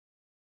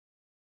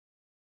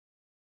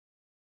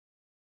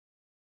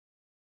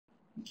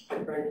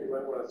Hey Frank, you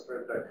might want to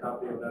start that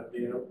copy of that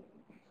VM.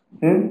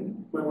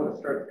 You might want to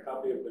start the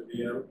copy of the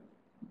VM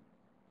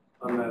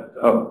on that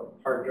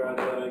hard drive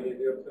that I gave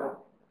you up there.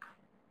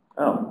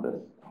 Oh,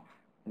 this.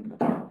 It's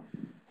going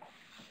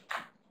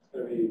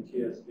to be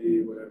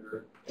TSD,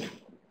 whatever.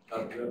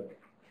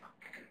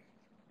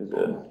 Is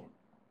it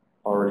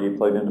already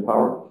plugged into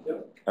power?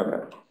 Yep.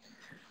 Okay.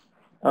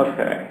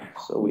 Okay,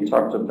 so we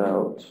talked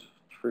about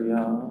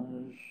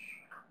triage.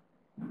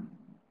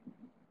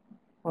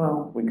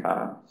 Well, we kind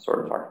of sort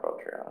of talked about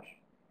triage.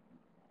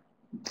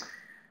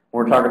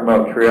 We're talking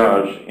about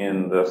triage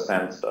in the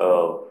sense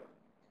of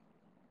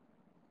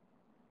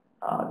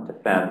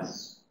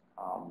defense.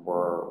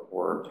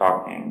 We're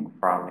talking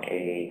from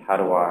a how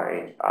do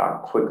I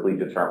quickly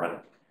determine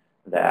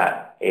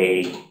that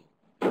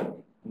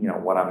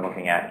what I'm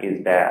looking at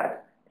is bad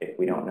if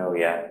we don't know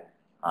yet,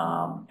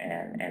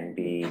 and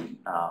B,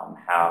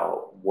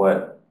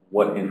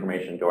 what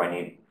information do I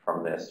need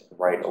from this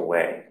right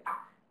away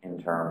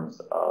in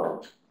terms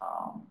of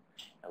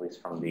at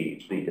least from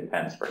the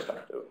defense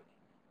perspective.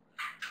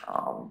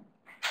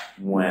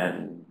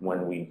 When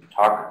we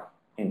talk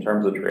in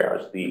terms of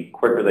triage, the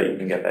quicker that you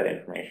can get that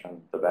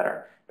information, the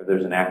better. If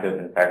there's an active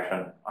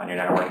infection on your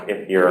network,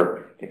 if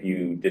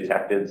you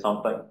detected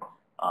something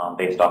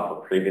based off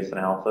of previous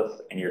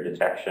analysis, and your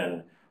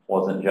detection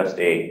wasn't just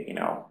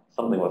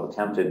something was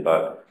attempted,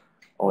 but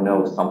oh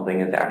no,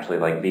 something is actually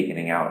like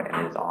beaconing out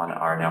and is on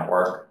our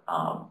network.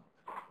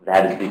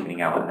 That is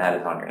beaconing out and that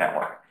is on your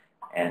network.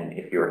 And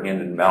if you're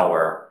handed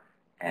malware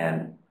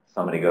and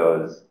somebody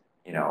goes,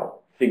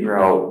 figure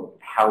out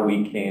how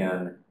we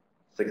can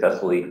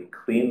successfully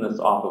clean this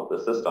off of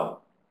the system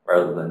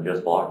rather than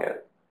just block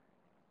it.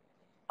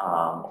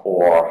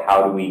 Or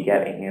how do we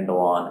get a handle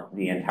on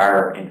the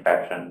entire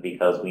infection,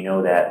 because we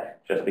know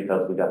that just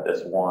because we got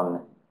this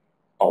one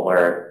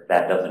alert,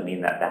 that doesn't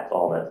mean that that's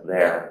all that's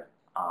there.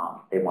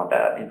 They want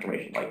that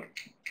information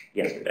like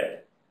yesterday.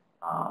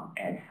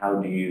 And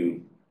how do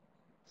you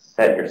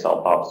set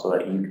yourself up so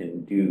that you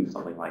can do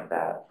something like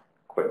that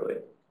quickly?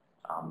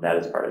 That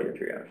is part of your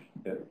triage.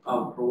 Yeah.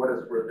 For what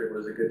it's worth, there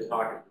was a good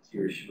talk at the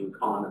Series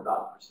ShibunCon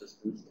about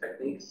persistence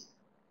techniques.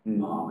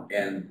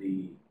 And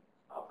the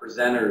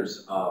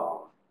presenters'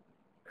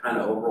 kind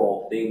of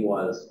overall thing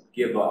was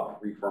give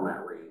up,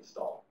 reformat,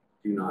 reinstall.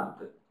 Do not,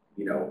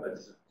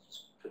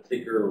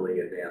 particularly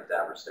advanced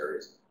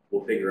adversaries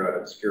will figure out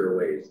obscure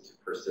ways to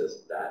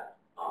persist that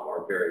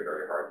are very,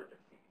 very hard to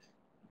defeat.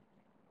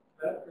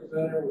 That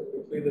presenter was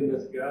completely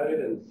misguided,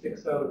 and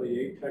 6 out of the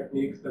 8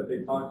 techniques that they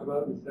talked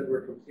about and said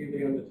were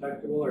completely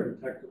undetectable are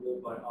detectable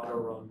by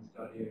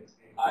auto-run.exe.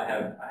 I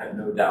have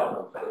no doubt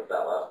of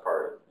that last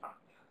part.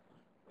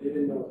 They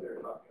didn't know what they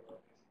were talking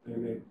about.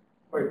 They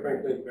quite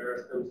frankly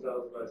embarrassed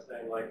themselves by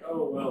saying like,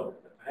 oh, well,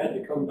 I had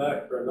to come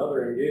back for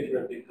another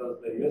engagement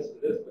because they missed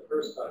this the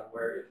first time,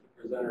 where if the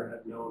presenter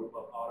had known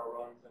about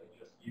auto-runs and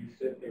just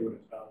used it, they would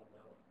have found it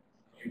out.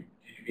 Did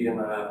you beat him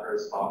on that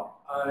first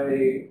talk?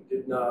 I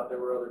did not. There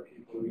were other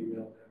people who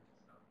emailed him.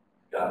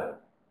 So. Got it.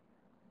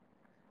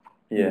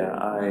 Yeah,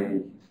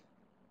 I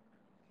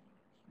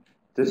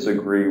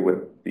disagree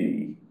with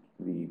the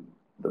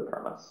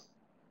premise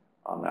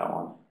on that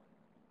one.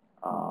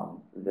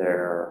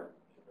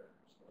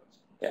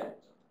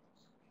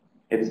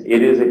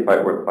 It is a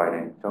fight worth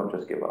fighting. Don't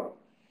just give up.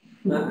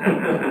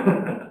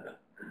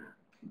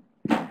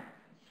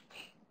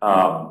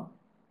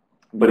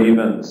 But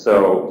even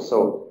so,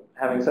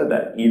 having said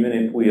that, even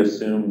if we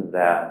assume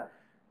that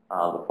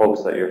the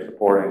folks that you're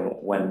supporting,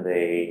 when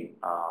they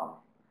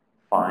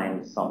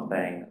find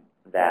something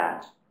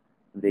that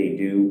they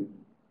do,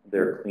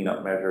 their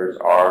cleanup measures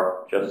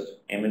are just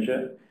image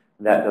it,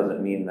 that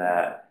doesn't mean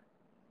that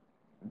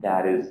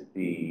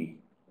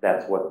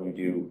that's what you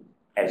do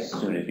as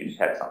soon as you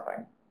detect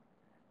something.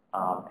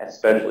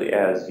 Especially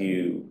as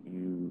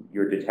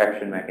your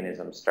detection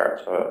mechanisms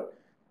start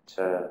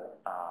to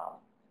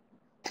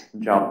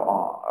jump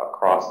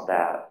across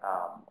that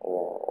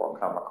or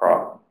come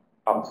across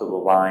up to the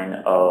line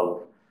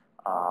of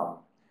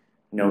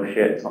no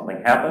shit,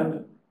 something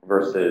happened,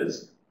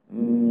 versus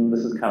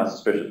this is kind of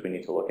suspicious, we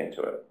need to look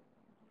into it.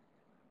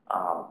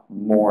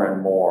 More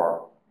and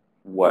more,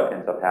 what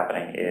ends up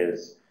happening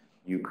is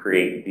you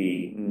create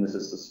this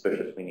is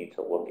suspicious, we need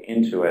to look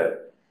into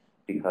it,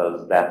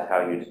 because that's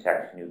how you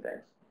detect new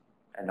things,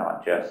 and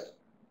not just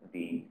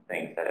the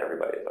things that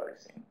everybody's already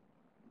seen.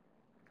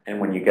 And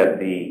when you get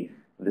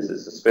this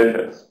is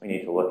suspicious, we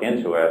need to look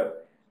into it,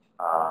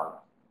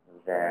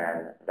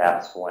 then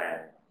that's when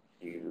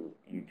you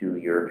do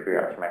your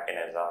triage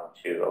mechanism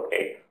to,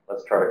 okay,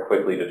 let's try to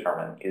quickly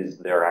determine, is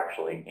there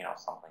actually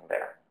something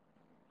there?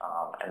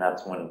 And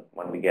that's when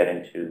we get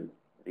into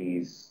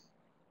these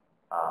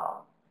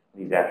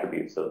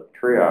attributes of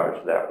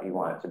triage, that you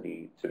want it to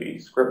be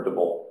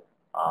scriptable,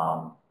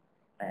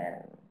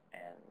 and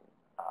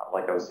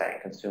like I was saying,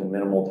 consume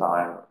minimal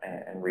time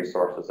and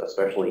resources,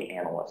 especially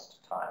analyst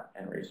time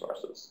and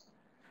resources,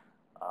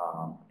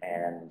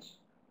 and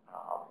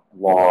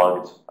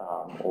logged,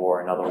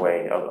 or another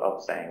way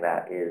of saying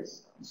that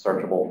is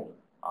searchable.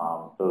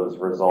 those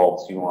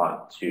results you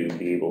want to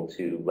be able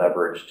to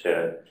leverage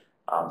to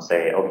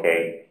say,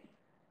 okay,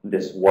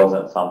 this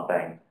wasn't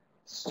something,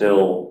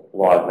 still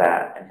log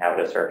that and have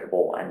it as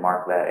searchable and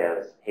mark that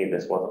as, hey,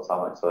 this wasn't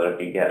something, so that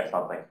if you get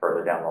something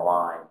further down the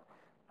line,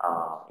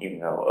 you can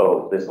go,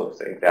 oh, this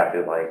looks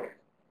exactly like,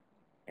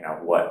 you know,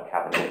 what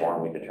happened before,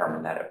 and we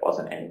determined that it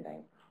wasn't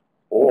anything.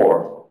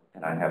 Or,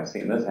 and I have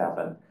seen this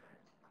happen,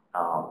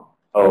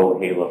 oh,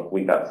 hey, look,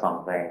 we got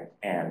something,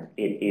 and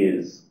it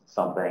is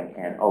something,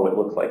 and oh, it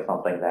looks like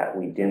something that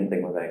we didn't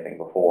think was anything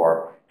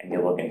before, and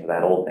you look into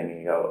that old thing and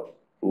you go,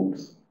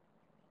 oops,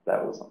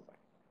 that was something.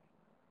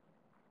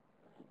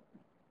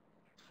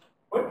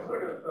 What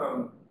sort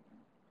of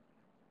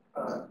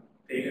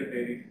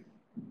database,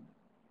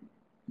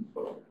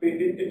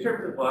 in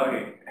terms of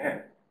logging,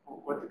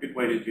 what's a good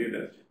way to do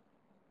this?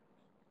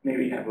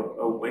 Maybe have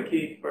a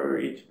wiki for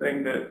each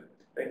thing that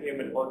the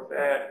human looks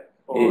at?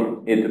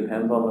 Or It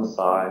depends on the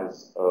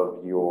size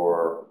of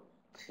your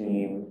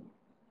team,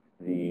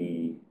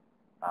 the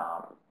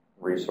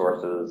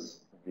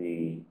resources,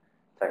 the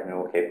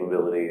technical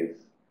capabilities.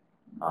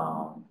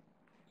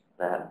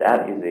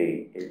 That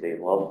is a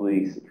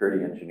lovely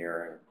security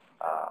engineering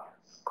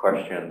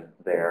question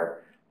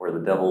there, where the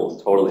devil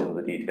is totally in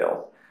the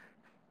details.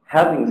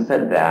 Having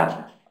said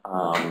that,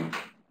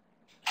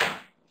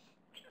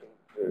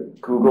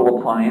 Google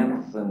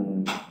appliance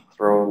and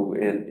throw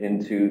it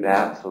into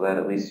that so that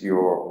at least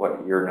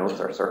your notes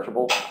are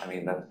searchable. I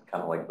mean, that's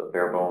kind of like the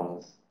bare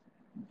bones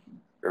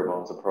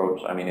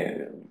approach. I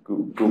mean,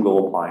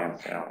 Google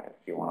appliance, you know, if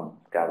you want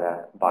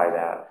to buy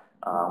that,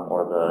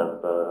 or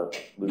the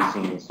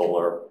Lucene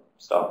Solar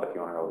stuff if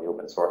you want to go the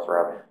open source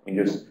route. I mean,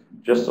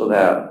 just so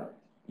that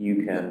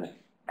you can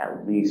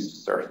at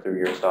least search through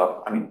your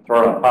stuff. I mean,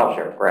 throw it on a file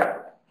share,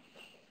 grab it.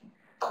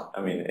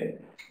 I mean,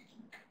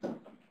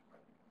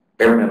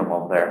 bare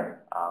minimum there.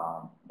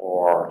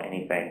 Or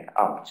anything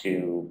up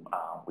to,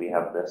 we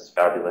have this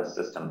fabulous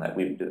system that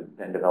we've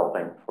been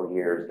developing for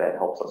years that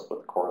helps us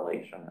with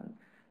correlation and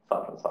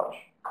such and such.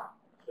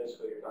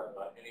 Basically, you're talking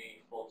about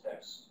any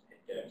full-text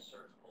index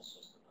searchable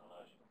system that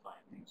allows you to find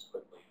things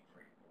quickly in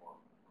free-form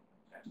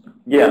text.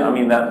 Yeah, I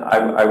mean, that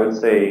I would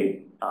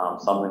say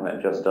something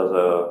that just does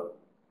a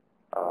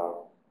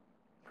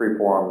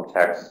free-form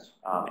text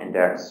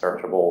index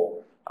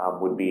searchable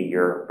would be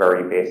your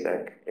very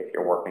basic, if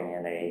you're working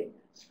in a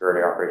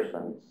security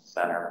operations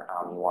center,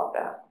 you want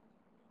that.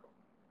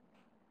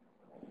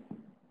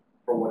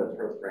 For what it's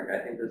worth, Frank, I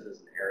think this is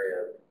an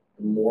area,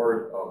 the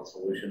more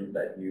solutions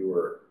that you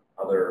or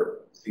other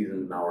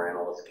seasoned malware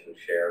analysts can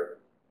share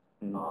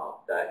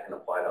that can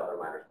apply to other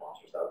minor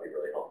sponsors, that would be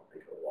really helpful,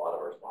 because a lot of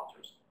our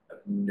sponsors have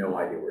no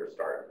idea where to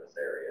start in this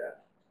area.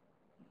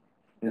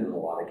 And in a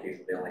lot of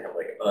cases, they only have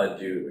like a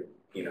dude,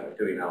 you know,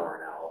 doing malware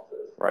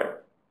analysis. Right.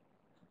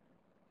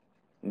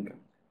 Okay.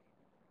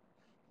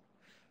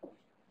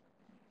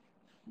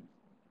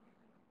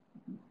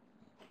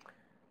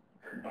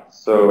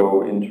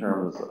 So in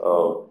terms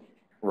of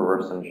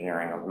reverse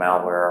engineering of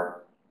malware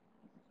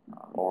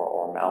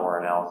or malware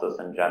analysis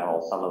in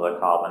general, some of the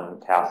common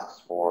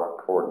tasks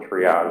for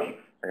triage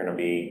are going to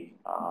be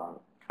kind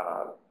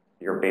of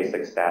your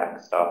basic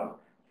static stuff,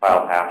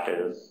 file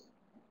hashes,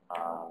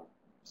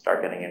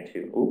 start getting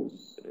into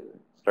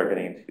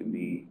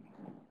the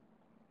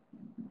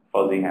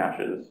fuzzy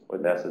hashes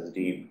with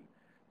SSD.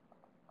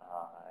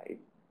 I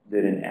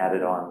didn't add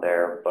it on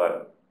there,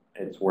 but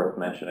it's worth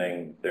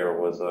mentioning there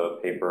was a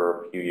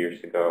paper a few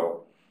years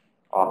ago,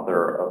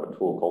 author of a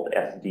tool called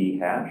SD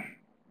hash.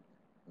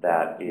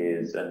 That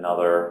is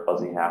another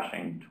fuzzy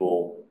hashing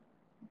tool.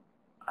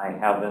 I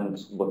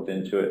haven't looked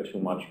into it too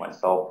much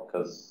myself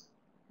because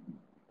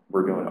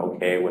we're doing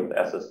okay with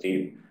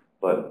SSD,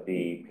 but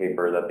the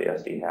paper that the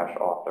SD hash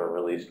author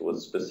released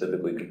was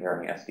specifically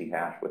comparing SD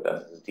hash with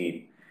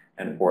SSD.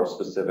 And for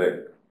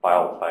specific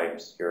file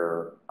types,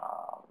 your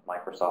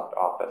Microsoft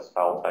Office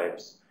file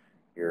types,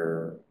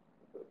 your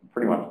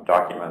pretty much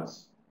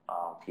documents,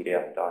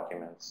 PDF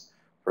documents,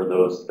 for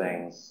those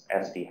things,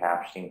 SD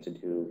hash seemed to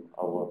do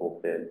a little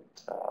bit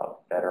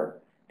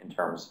better in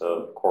terms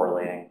of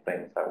correlating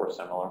things that were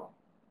similar.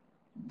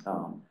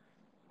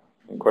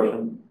 Any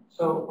question?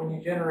 So when you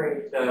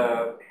generate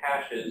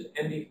hashes,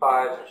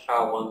 MD5s and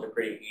SHA-1s are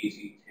pretty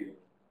easy to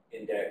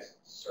index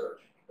and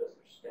search because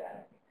they're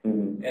static.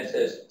 Mm-hmm.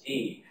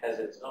 SSD has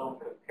its own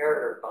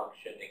comparator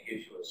function that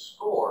gives you a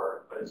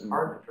score, but it's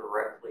hard to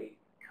directly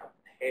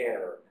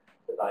compare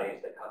the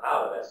values that come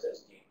out of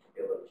SSD to be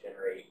able to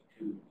generate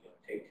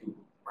take two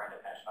random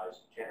hash values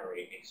to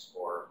generate a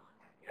score.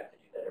 You have to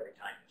do that every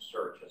time you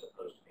search, as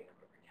opposed to being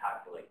able to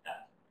calculate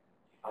that.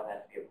 Do you find that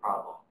to be a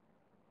problem?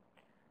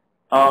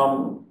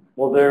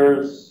 Well,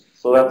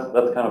 so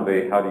that's kind of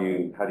a how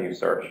do you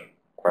search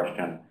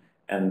question,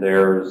 and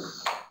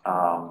there's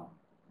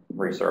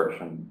research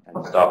and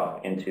stuff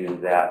into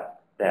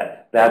that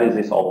is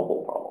a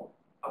solvable problem.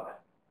 Okay.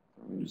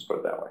 Let me just put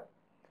it that way.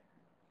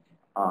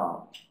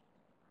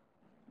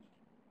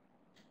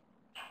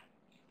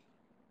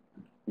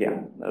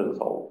 Yeah, that is a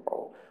solvable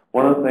problem.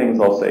 One of the things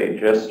I'll say,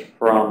 just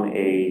from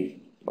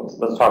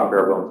let's talk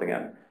bare bones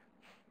again.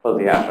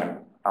 Fuzzy hashing.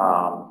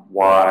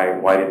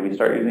 Why did we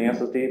start using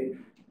SSD?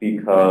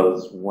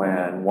 Because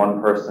when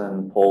one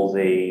person pulls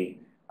a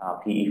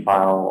PE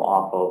file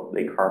off of,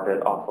 they carve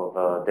it off of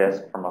a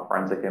disk from a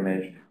forensic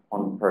image,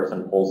 one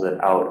person pulls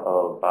it out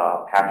of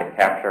packet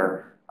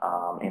capture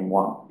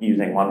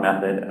using one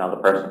method, another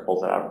person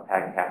pulls it out of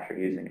packet capture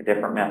using a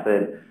different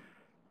method.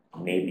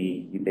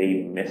 Maybe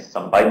they missed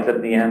some bytes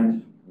at the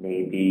end,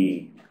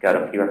 maybe got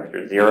a few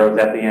extra zeros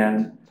at the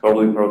end,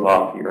 totally throws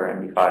off your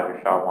MD5,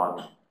 your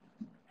SHA-1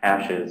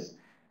 hashes.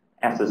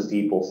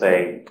 SSD will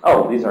say,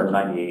 oh, these are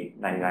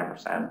 98,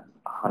 99%,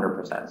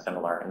 100%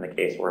 similar in the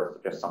case where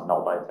it's just some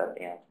null bytes at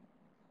the end.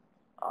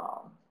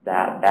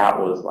 That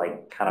was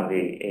like kind of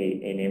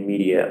an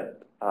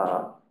immediate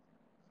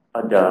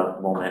a duh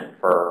moment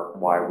for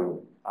why we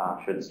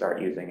should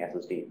start using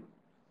SSD.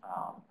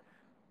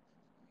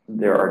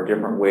 There are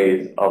different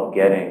ways of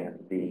getting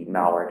the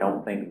malware.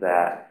 Don't think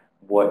that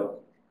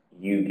what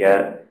you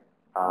get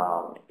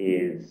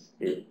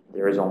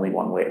there is only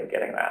one way of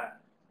getting that.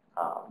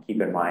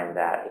 Keep in mind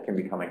that it can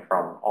be coming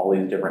from all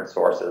these different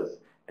sources,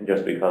 and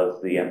just because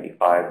the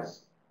MD5s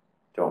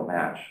don't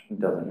match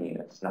doesn't mean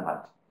it's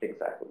not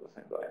exactly the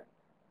same way.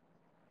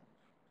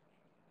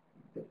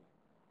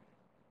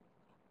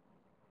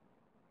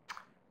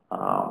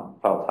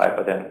 File type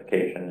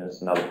identification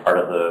is another part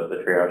of the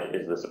triage.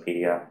 Is this a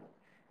PDF?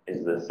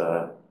 Is this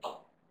a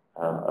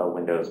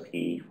Windows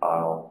PE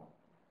file?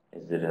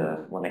 Is it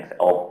a Linux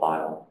ELF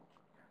file?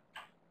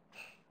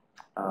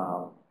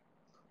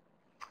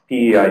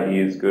 PEID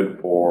is good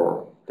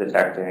for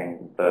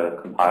detecting the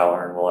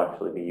compiler, and we'll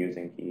actually be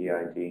using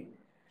PEID,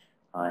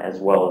 as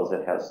well as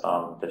it has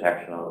some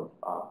detection of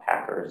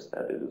packers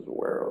that it is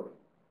aware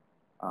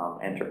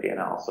of. Entropy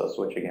analysis,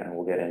 which again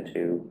we'll get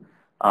into.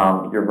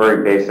 Your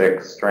very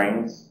basic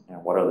strings,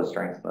 what are the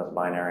strings in this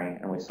binary?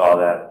 And we saw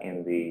that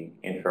in the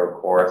intro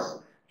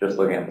course. Just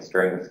looking at the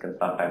strings can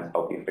sometimes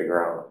help you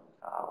figure out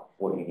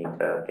what you need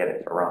to get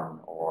it to run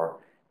or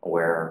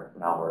where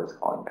malware is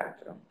calling back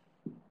to.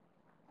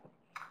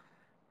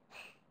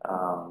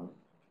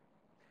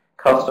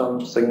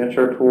 Custom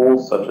signature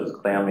tools such as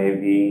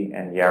ClamAV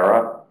and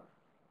Yara,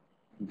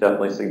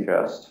 definitely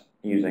suggest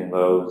using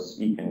those.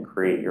 You can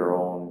create your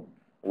own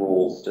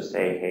rules to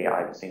say, hey,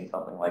 I've seen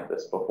something like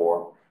this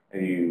before.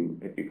 If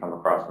you come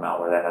across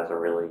malware that has a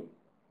really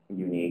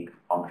unique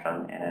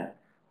function in it,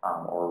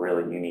 or a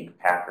really unique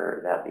packer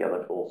that the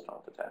other tools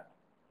don't detect.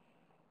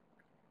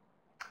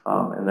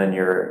 And then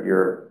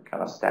your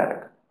kind of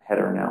static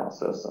header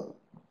analysis,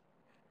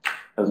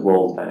 as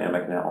well as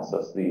dynamic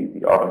analysis,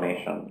 the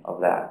automation of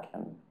that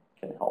can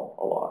help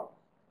a lot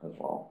as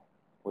well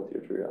with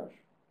your triage.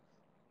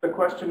 The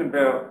question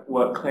about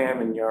what Clam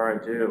and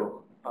Yara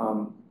do.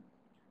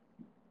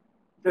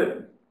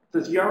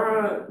 Does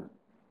Yara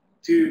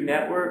do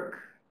network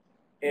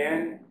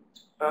and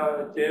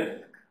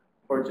disk,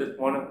 or just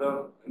one of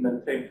them? And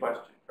then same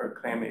question for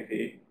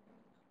ClamAV.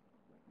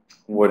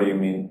 What do you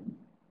mean?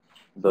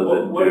 What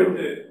does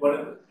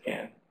it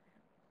scan?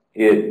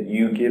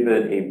 You give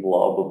it a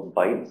blob of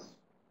bytes,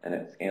 and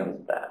it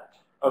scans that.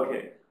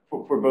 Okay,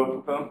 for both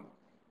of them?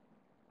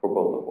 For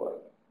both of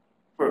what?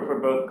 For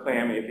both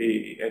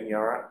ClamAV and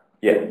Yara?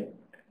 Yeah.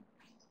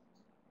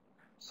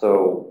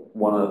 So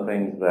one of the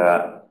things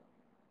that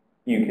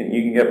you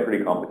can get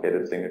pretty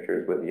complicated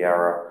signatures with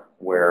Yara,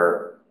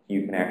 where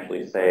you can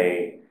actually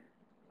say,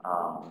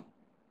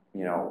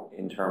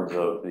 in terms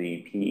of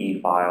the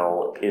PE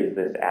file, is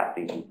this at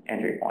the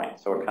entry point?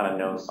 So it kind of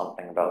knows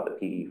something about the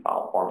PE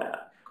file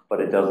format, but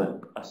it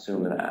doesn't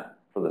assume that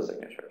for the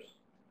signatures.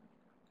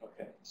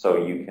 Okay. So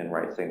you can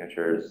write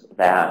signatures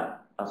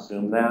that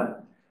assume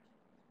that,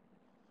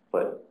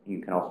 but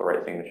you can also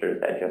write signatures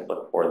that just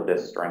look for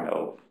this string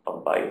of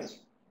bytes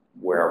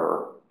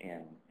wherever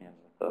in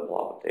the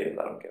blob of data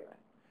that I'm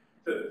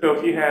giving. So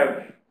if you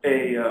have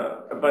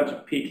a bunch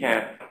of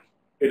PCAP,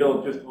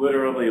 it'll just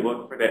literally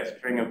look for that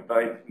string of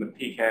bytes in the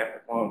PCAP.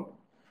 It won't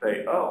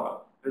say,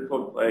 oh, this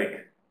looks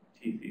like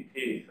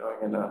TCP, so I'm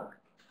going to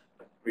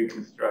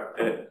reconstruct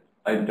it.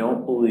 I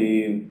don't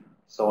believe,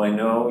 so I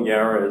know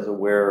Yara is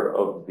aware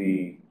of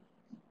the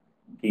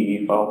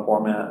PE file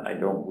format. I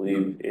don't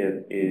believe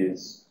it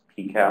is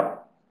PCAP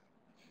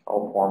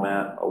file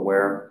format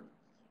aware.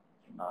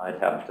 I'd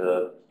have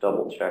to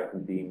double check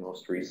the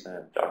most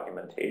recent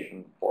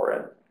documentation for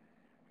it,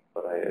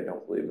 but I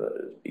don't believe that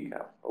it is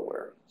PCAP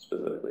aware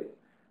specifically.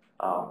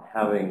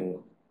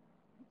 Having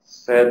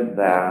said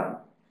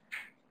that,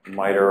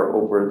 MITRE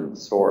open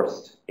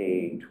sourced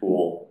a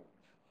tool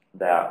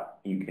that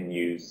you can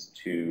use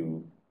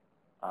to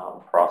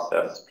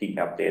process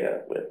PCAP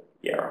data with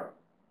Yara.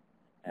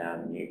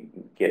 And you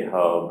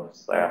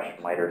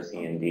GitHub/MITRE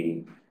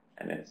CND,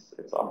 and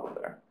it's off of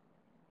there.